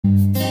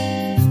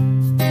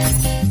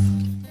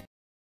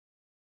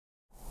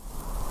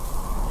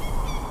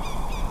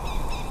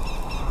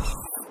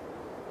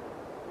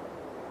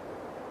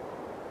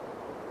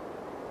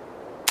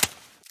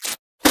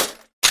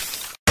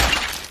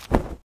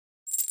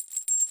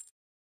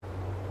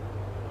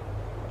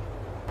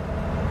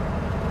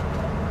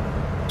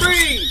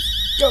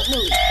Don't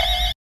move.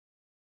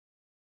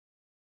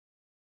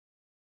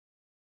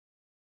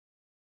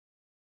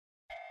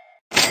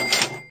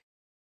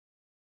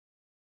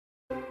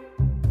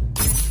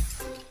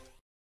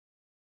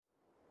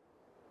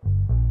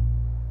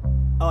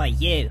 Oi,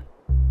 you.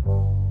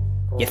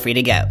 You're free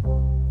to go.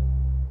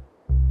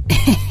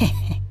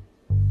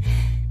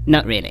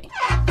 Not really,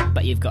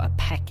 but you've got a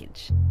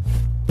package.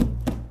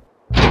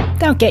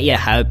 Don't get your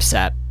hopes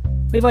up.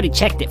 We've already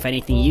checked it for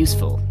anything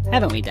useful,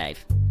 haven't we,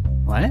 Dave?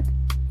 What?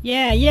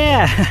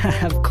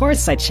 Yeah, of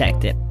course I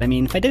checked it. I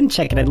mean, if I didn't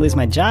check it, I'd lose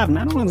my job, and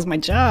I don't lose my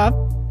job.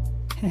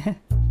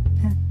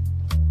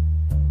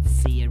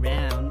 See you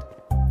around.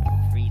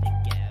 Free to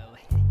go.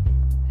 I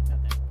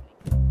thought that was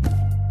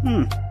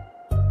pretty.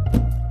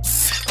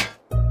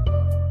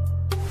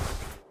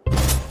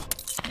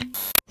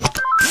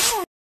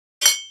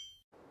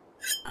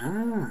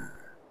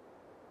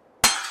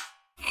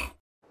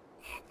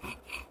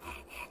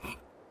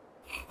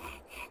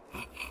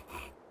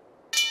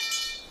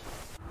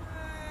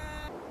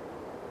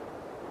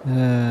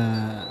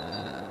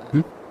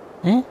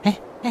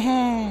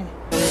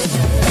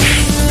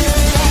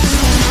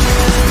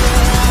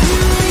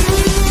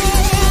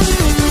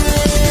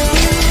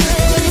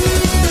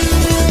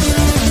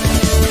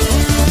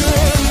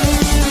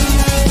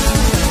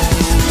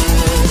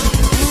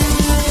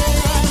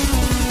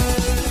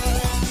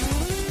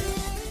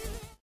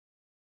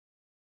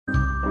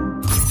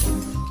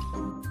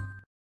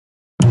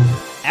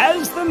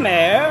 As the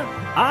mayor,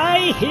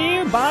 I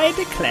hereby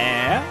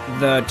declare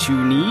the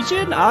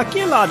Tunisian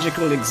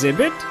archaeological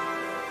exhibit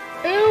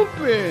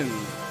open.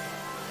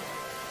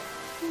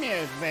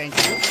 Yes, thank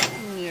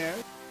you.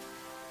 Yes.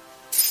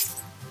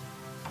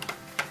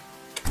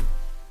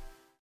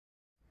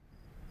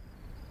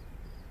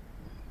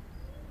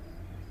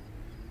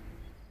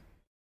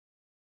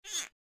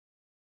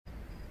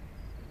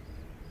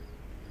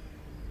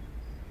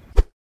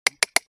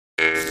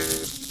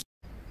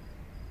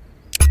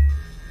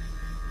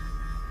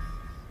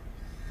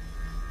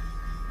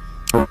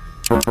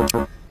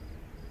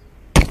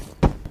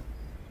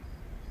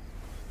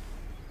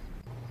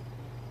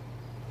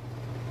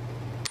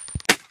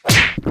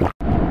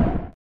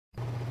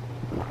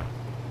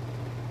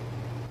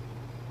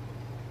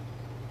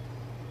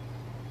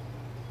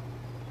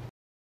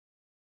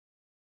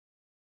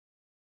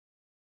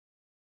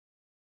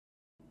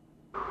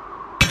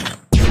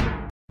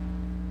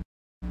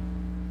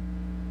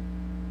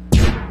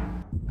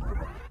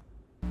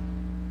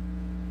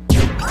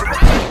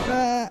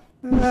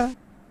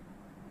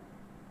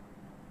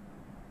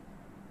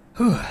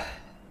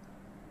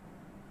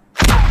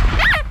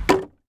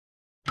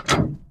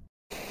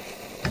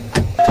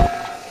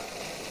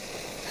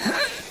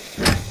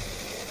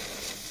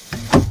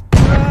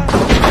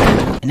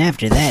 And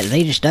after that,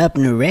 they just up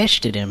and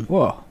arrested him.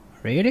 Whoa,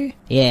 really?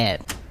 Yeah.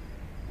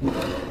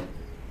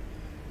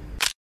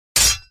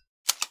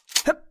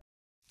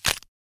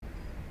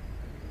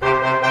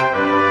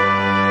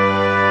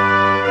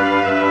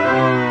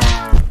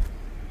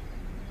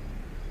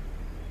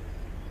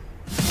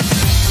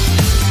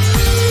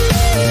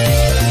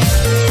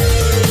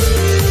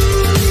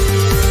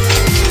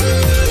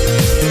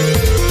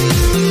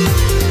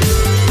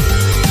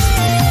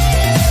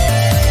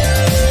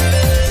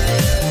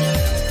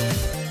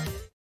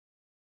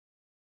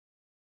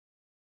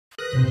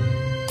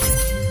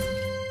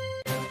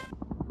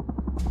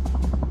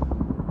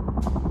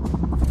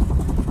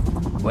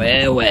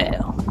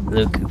 Well,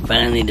 look who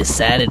finally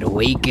decided to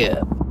wake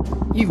up.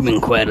 You've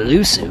been quite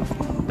elusive,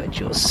 but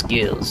your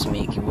skills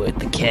make you worth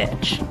the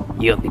catch.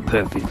 You'll be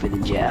perfect for the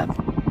job.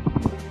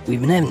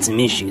 We've been having some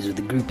issues with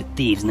a group of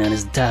thieves known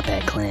as the Top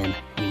Hat Clan.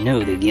 We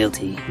know they're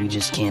guilty, we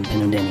just can't pin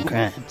them to any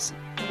crimes.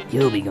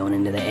 You'll be going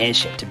into the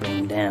airship to bring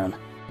them down.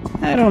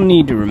 I don't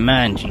need to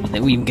remind you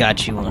that we've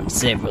got you on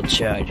several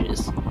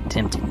charges.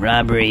 Attempted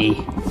robbery,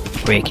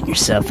 breaking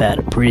yourself out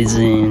of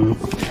prison,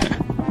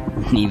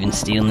 even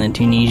stealing a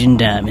Tunisian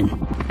diamond.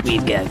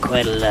 We've got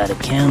quite a lot of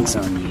counts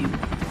on you.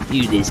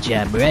 Do this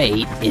job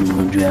right, and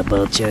we'll drop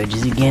all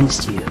charges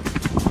against you.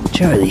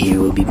 Charlie here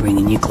will be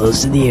bringing you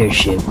close to the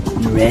airship.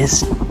 The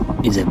rest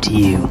is up to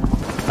you.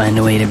 Find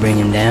a way to bring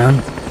him down,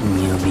 and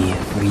you'll be a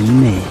free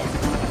man.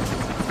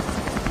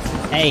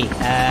 Hey,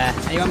 how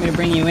do you want me to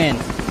bring you in?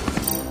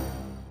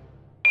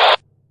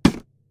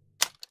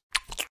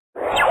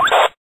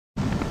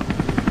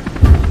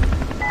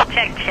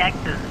 Check,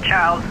 this is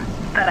Charles.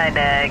 Thought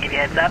I'd give you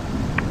a heads up.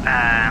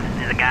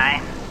 There's a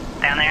guy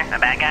down there, a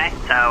bad guy.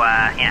 So,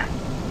 yeah.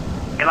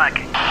 Good luck.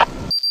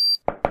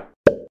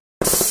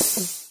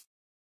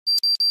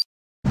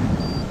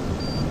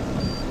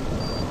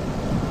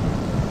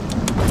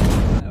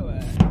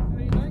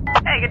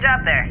 Hey, good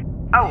job there.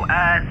 Oh,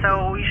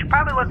 so you should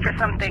probably look for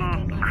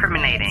something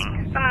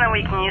incriminating. Something that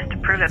we can use to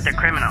prove that they're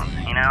criminals,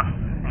 you know?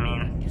 I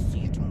mean,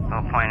 the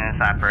whole point of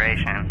this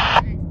operation.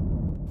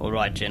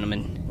 Alright,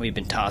 gentlemen, we've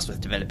been tasked with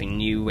developing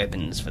new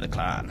weapons for the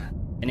clan.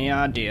 Any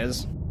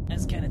ideas? I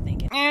was kinda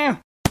thinking.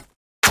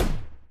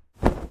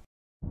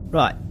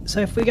 Right, so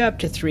if we go up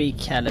to 3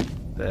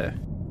 caliber...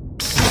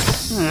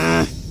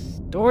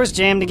 Door's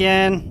jammed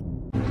again.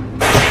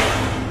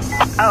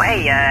 Oh,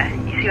 hey,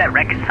 you see that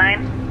record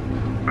sign?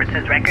 Where it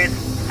says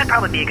records? That'd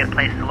probably be a good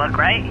place to look,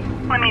 right?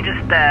 Let me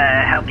just,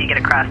 help you get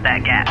across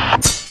that gap.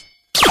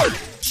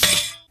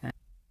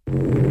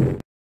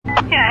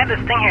 Yeah, I have this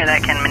thing here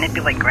that can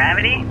manipulate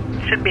gravity.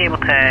 Should be able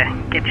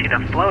to get you to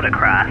float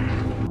across.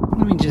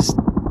 Let me just...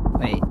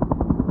 wait.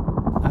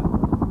 Up,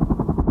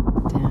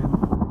 down...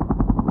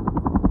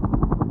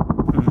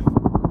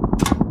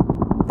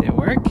 Did it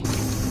work?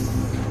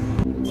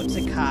 What's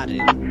the card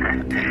in?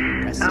 Okay,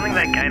 I don't think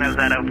that guy knows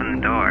how to open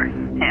the door.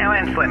 Yeah, why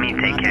don't you let me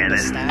take care of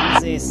this?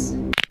 This.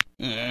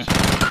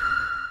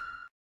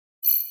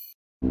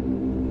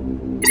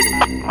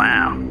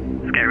 Wow,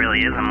 this guy really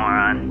is a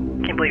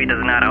moron. Can't believe he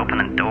doesn't know how to open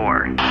a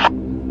door.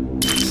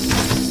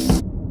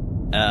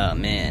 Oh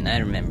man, I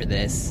remember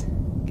this.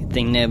 Good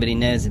thing nobody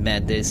knows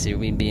about this or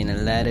we'd be in a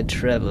lot of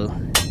trouble.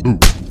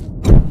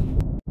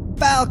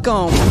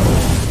 Falcon!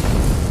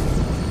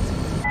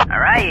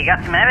 Alright, you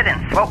got some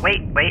evidence. Whoa,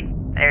 wait.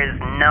 There's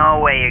no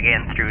way you're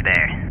getting through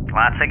there.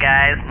 Lots of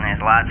guys and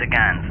there's lots of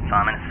guns, that's all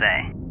I'm gonna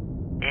say.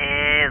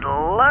 It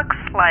looks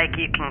like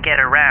you can get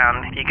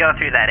around if you go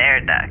through that air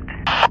duct.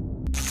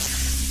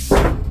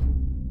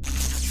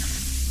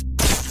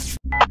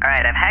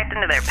 Alright, I've hacked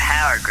into their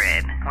power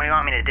grid. What do you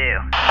want me to do?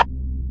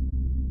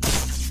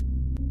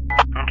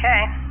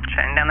 Okay,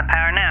 shutting down the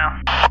power now.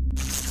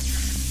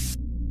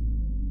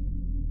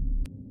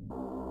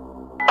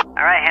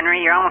 Alright,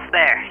 Henry, you're almost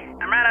there.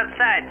 I'm right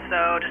outside,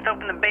 so just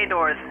open the bay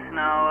doors and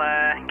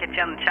I'll get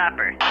you on the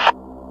chopper.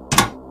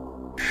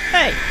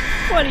 Hey,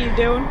 what are you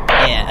doing?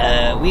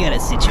 Yeah, we got a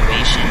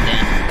situation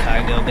down in the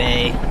cargo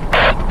bay.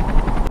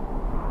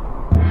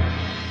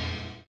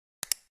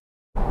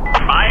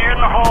 Fire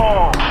in the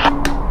hole!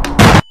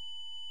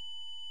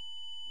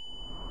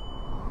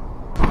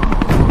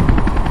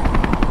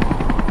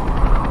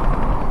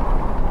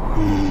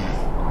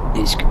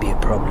 This could be a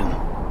problem.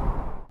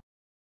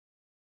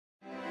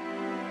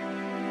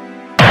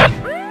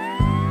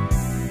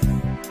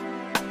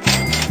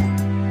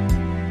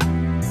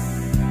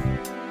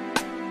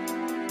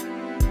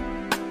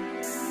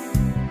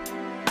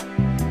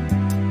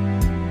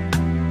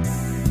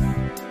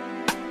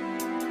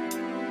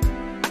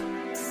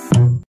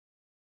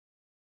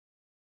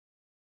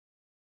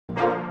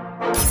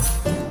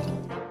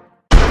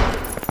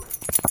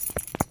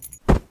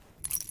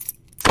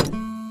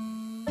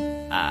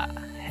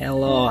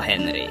 Hello,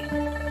 Henry.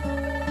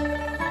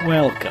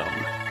 Welcome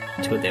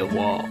to the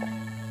wall.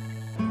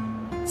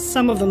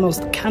 Some of the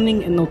most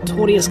cunning and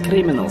notorious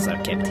criminals are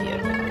kept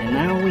here, and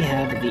now we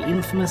have the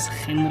infamous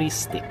Henry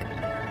Stickmin.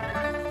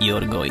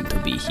 You're going to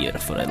be here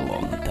for a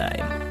long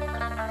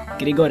time.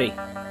 Grigori,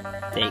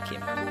 take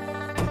him.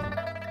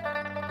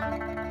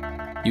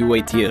 You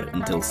wait here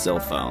until cell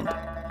found.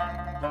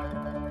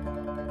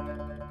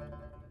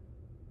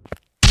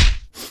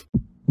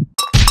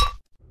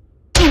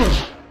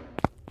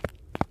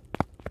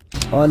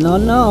 Oh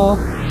no.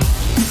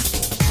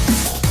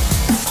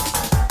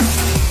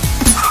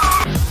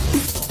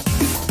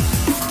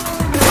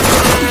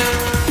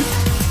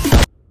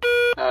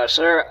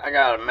 Sir, I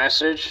got a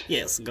message.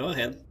 Yes, go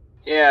ahead.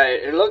 Yeah,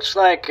 it looks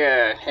like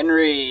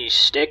Henry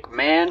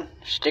Stickmin.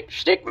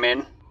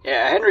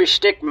 Yeah, Henry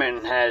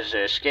Stickmin has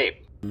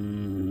escaped.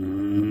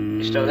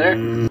 You still there?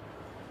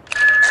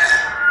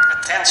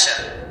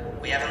 Attention!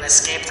 We have an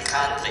escaped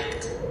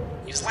convict.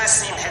 He was last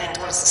seen heading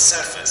towards the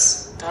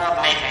surface. Do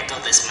not make me do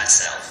this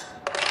myself.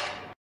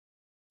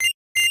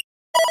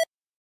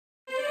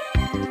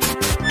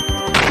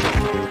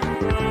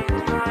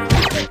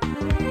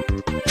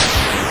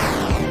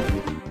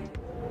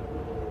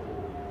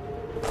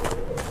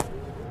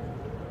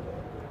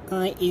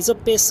 He's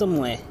up here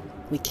somewhere.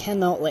 We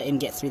cannot let him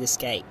get through this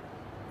gate.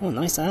 Oh,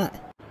 nice art.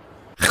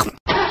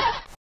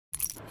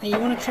 Hey, you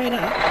wanna trade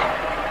up?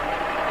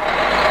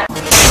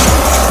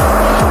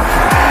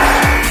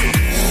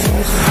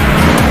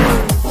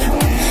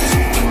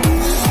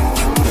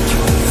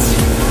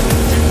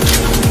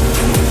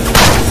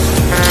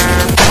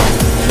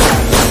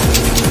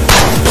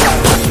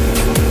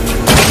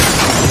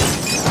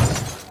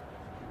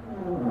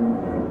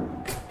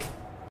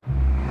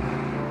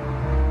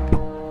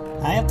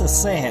 I have to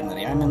say,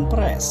 Henry, I'm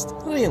impressed.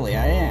 Really,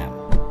 I am.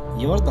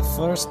 You're the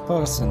first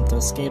person to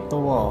escape the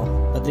wall,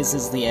 but this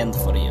is the end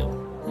for you.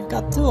 You've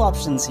got two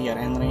options here,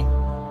 Henry.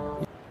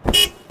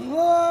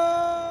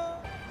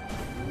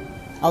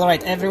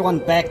 Alright, everyone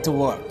back to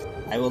work.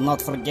 I will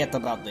not forget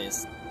about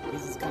this.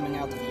 This is coming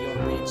out of your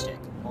paycheck,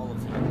 all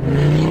of you.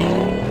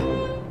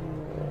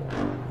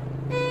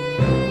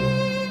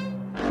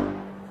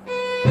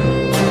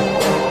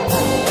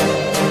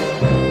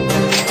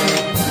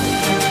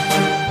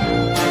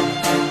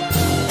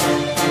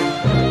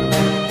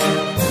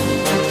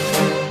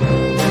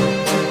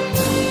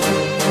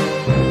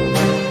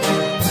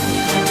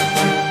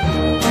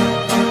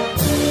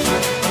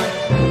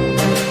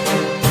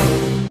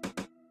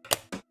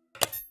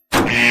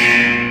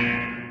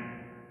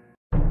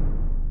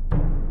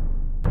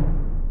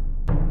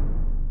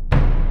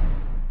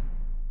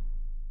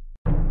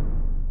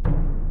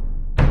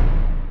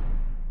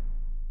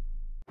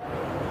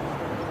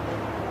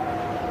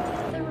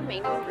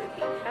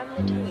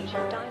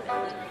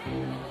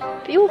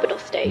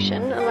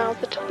 station allows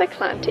the Topper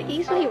clan to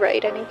easily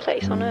raid any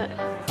place on Earth.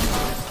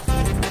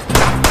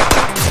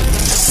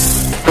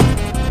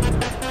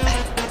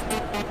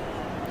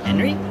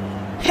 Henry?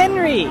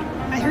 Henry!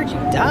 I heard you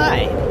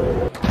died!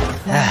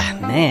 Ah,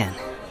 man.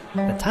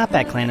 The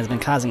Toppat clan has been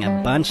causing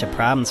a bunch of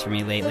problems for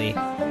me lately.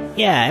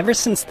 Yeah, ever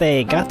since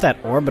they got that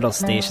orbital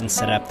station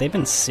set up, they've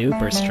been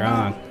super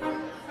strong.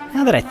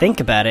 Now that I think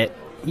about it,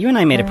 you and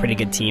I made a pretty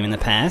good team in the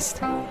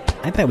past.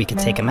 I bet we could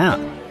take them out.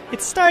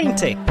 It's starting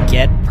to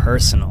get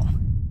personal.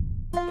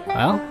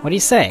 Well, what do you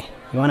say?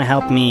 You want to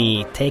help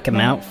me take them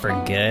out for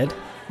good?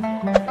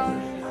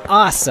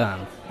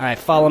 Awesome! Alright,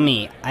 follow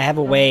me. I have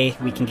a way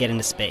we can get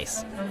into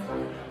space.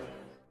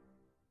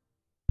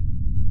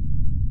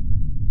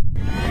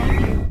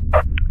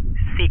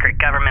 Secret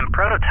government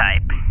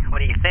prototype. What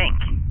do you think?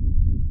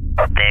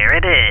 There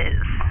it is.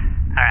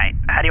 Alright,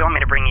 how do you want me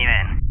to bring you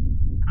in?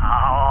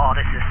 Oh,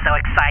 this is so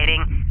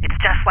exciting. It's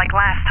just like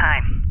last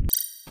time.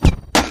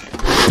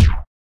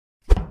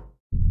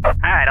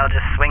 Alright, I'll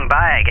just swing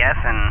by, I guess,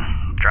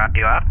 and drop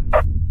you off.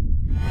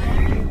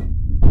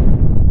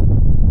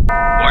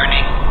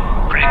 Warning.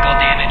 Critical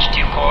damage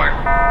to core.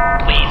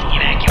 Please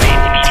evacuate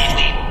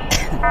immediately.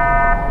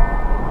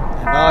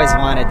 I've always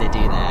wanted to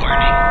do that.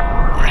 Warning.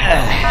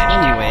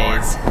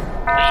 Anyways,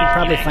 I should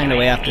probably find a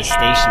way off this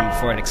station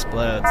before it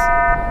explodes.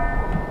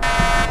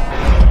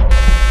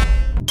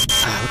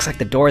 Looks like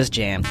the door's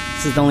jammed.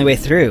 This is the only way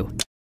through.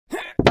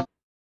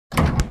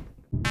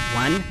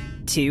 1,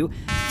 2,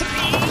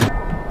 3.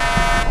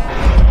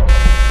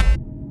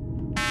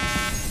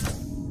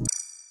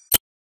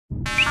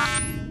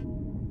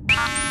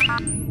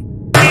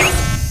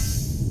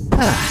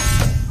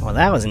 Well,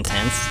 that was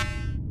intense.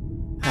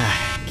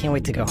 Can't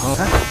wait to go home.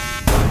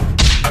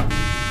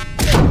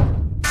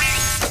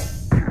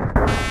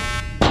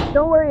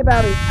 Don't worry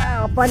about it.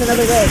 I'll find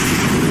another way.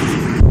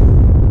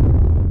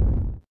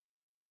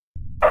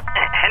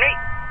 Henry?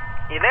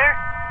 You there?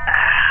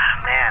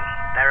 Man,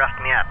 that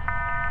roughed me up.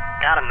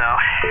 Got him, though.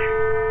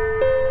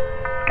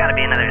 There's gotta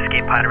be another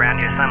escape pod around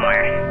here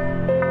somewhere.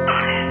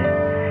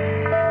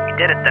 We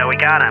did it, though. We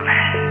got him.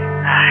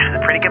 It was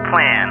a pretty good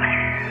plan.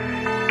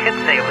 Could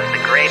say it was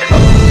the greatest.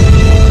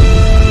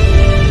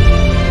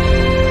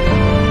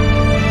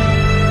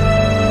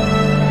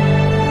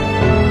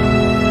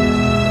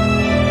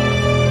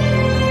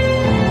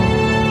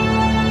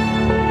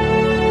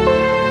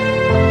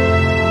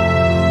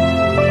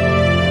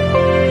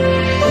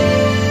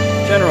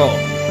 General,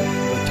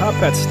 the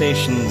Toppat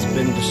station's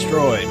been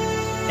destroyed.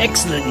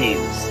 Excellent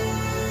news.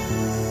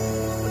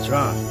 What's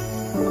wrong?